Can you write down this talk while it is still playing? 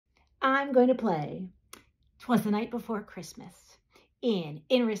I'm going to play "'Twas the Night Before Christmas" in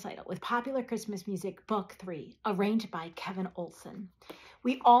Recital with Popular Christmas Music, Book 3, arranged by Kevin Olson.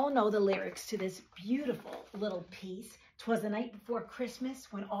 We all know the lyrics to this beautiful little piece. "'Twas the night before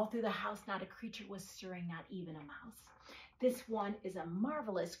Christmas, when all through the house not a creature was stirring, not even a mouse." This one is a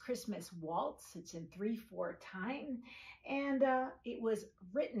marvelous Christmas waltz. It's in 3/4 time, and it was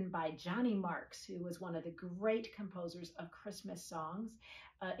written by Johnny Marks, who was one of the great composers of Christmas songs,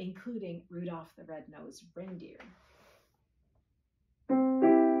 including Rudolph the Red-Nosed Reindeer.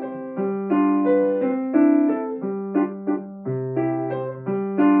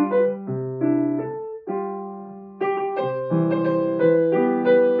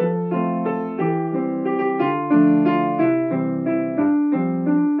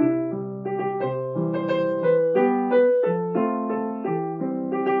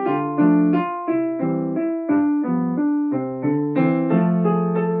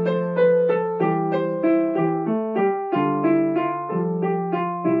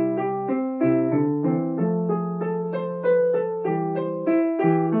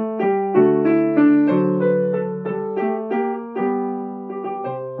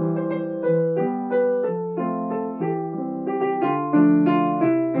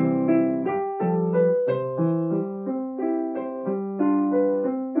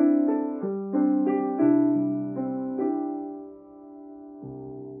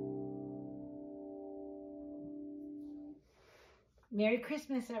 Merry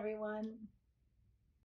Christmas, everyone.